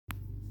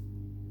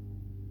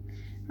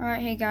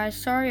Alright, hey guys,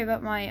 sorry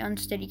about my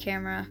unsteady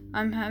camera.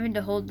 I'm having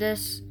to hold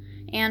this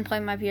and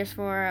play my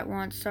PS4 at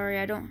once. Sorry,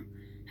 I don't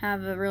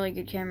have a really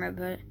good camera,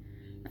 but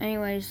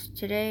anyways,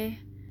 today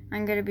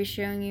I'm going to be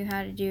showing you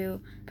how to do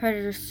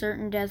Predator's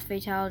certain death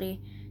fatality.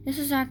 This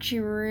is actually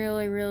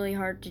really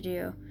hard to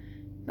do.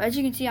 But as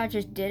you can see, I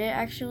just did it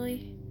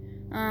actually.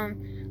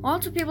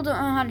 Lots of people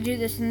don't know how to do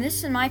this, and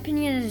this, in my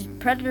opinion, is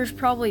Predator's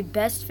probably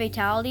best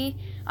fatality.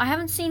 I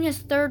haven't seen his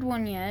third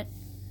one yet,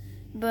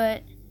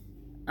 but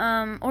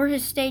or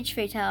his stage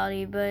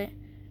fatality, but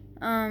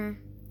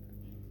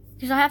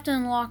because I have to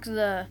unlock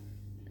the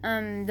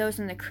those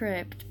in the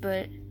crypt.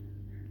 But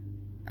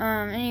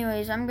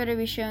anyways, I'm gonna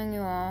be showing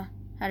you all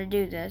how to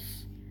do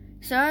this.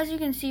 So as you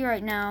can see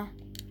right now,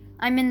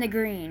 I'm in the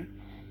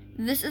green.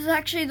 This is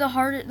actually the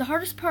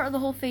hardest part of the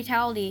whole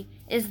fatality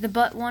is the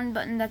one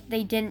button that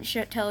they didn't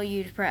tell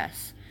you to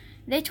press.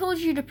 They told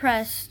you to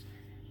press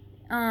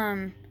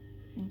down,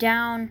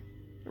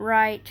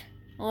 right,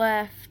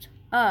 left,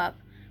 up,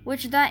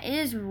 which that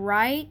is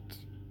right,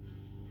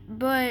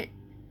 but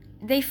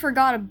they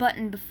forgot a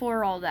button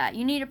before all that.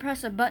 You need to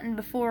press a button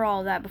before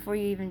all that before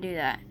you even do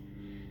that.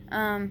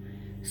 I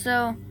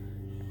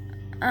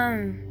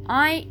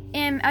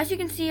am, as you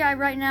can see,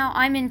 right now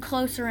I'm in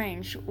close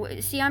range.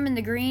 See, I'm in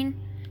the green.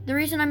 The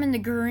reason I'm in the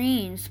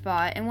green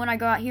spot, and when I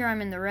go out here I'm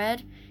in the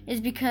red,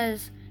 is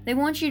because they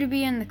want you to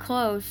be in the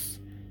close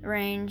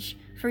range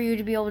for you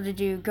to be able to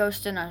do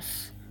Ghost in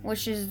Us,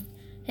 which is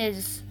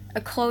a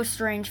close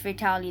range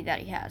fatality that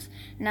he has.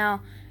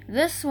 Now,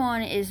 this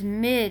one is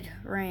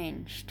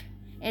mid-ranged.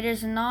 It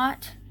is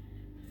not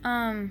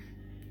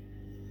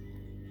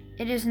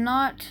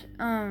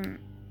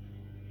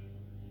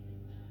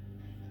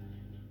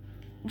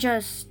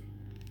just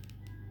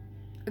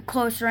a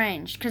close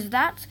range, because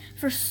that's,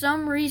 for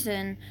some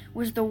reason,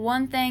 was the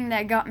one thing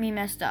that got me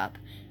messed up.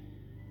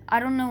 I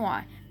don't know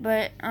why,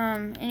 but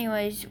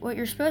anyways, what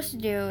you're supposed to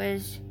do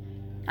is,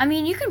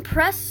 you can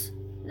press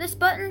this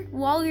button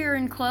while you're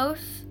in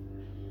close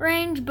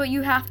range, but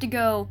you have to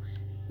go,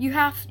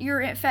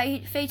 your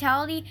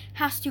fatality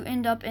has to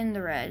end up in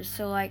the red.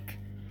 So like,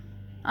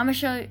 I'm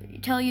gonna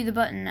tell you the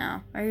button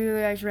now. Are you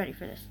guys ready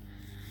for this?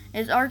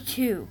 It's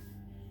R2.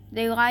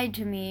 They lied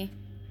to me,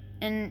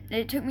 and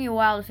it took me a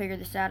while to figure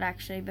this out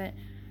actually, but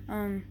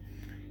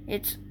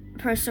it's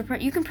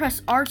you can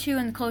press R2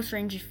 in the close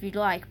range if you'd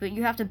like, but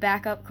you have to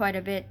back up quite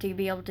a bit to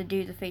be able to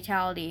do the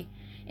fatality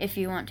if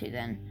you want to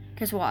then.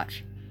 Cause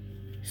watch.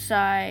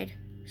 Side,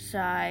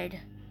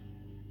 side,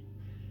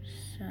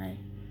 side.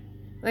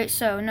 Wait,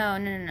 so no.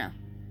 I'm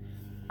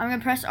gonna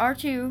press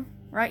R2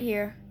 right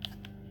here.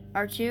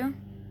 R2,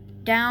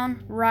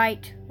 down,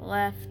 right,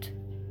 left.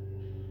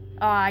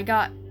 Oh,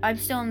 I'm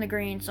still in the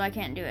green, so I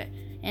can't do it.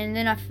 And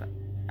then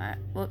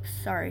whoops,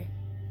 sorry.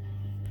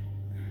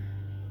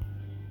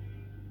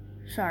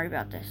 Sorry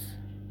about this.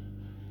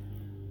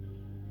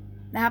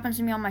 That happens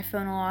to me on my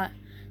phone a lot.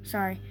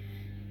 Sorry.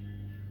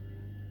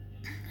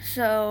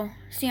 So,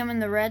 see, I'm in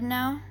the red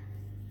now.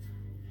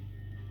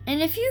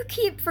 And if you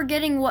keep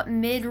forgetting what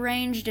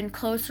mid-ranged and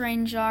close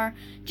range are,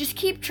 just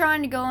keep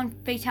trying to go on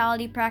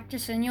fatality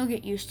practice and you'll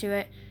get used to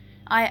it.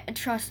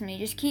 Trust me,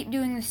 just keep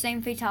doing the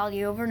same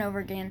fatality over and over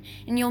again,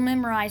 and you'll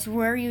memorize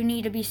where you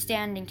need to be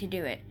standing to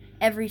do it,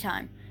 every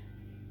time.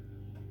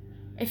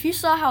 If you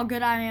saw how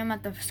good I am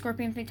at the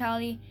scorpion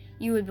fatality,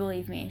 you would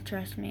believe me,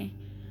 trust me.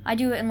 I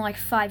do it in like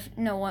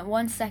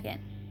 1 second,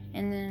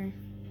 and then,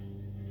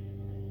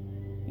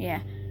 yeah.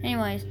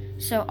 Anyways,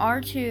 so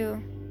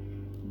R2,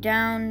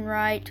 down,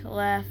 right,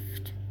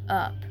 left,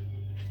 up.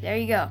 There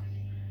you go.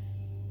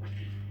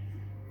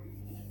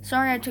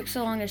 Sorry I took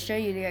so long to show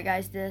you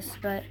guys this,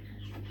 but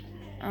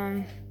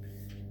I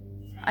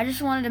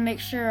just wanted to make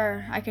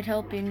sure I could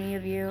help any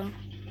of you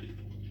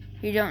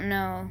who don't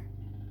know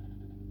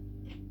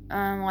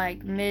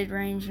like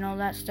mid-range and all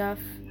that stuff.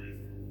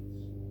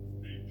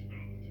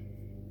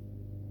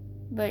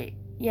 But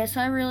yes,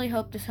 I really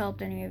hope this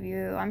helped any of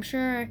you. I'm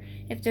sure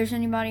if there's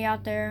anybody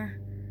out there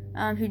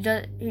who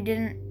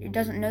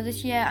doesn't know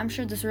this yet, I'm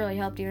sure this really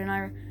helped you, and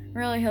I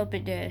really hope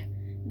it did.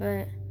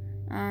 But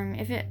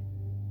if it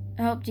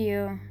helped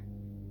you,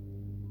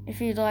 if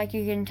you'd like,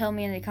 you can tell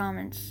me in the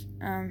comments.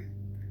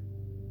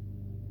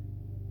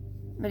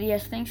 But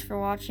yes, thanks for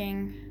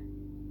watching,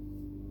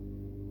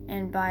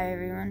 and bye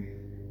everyone.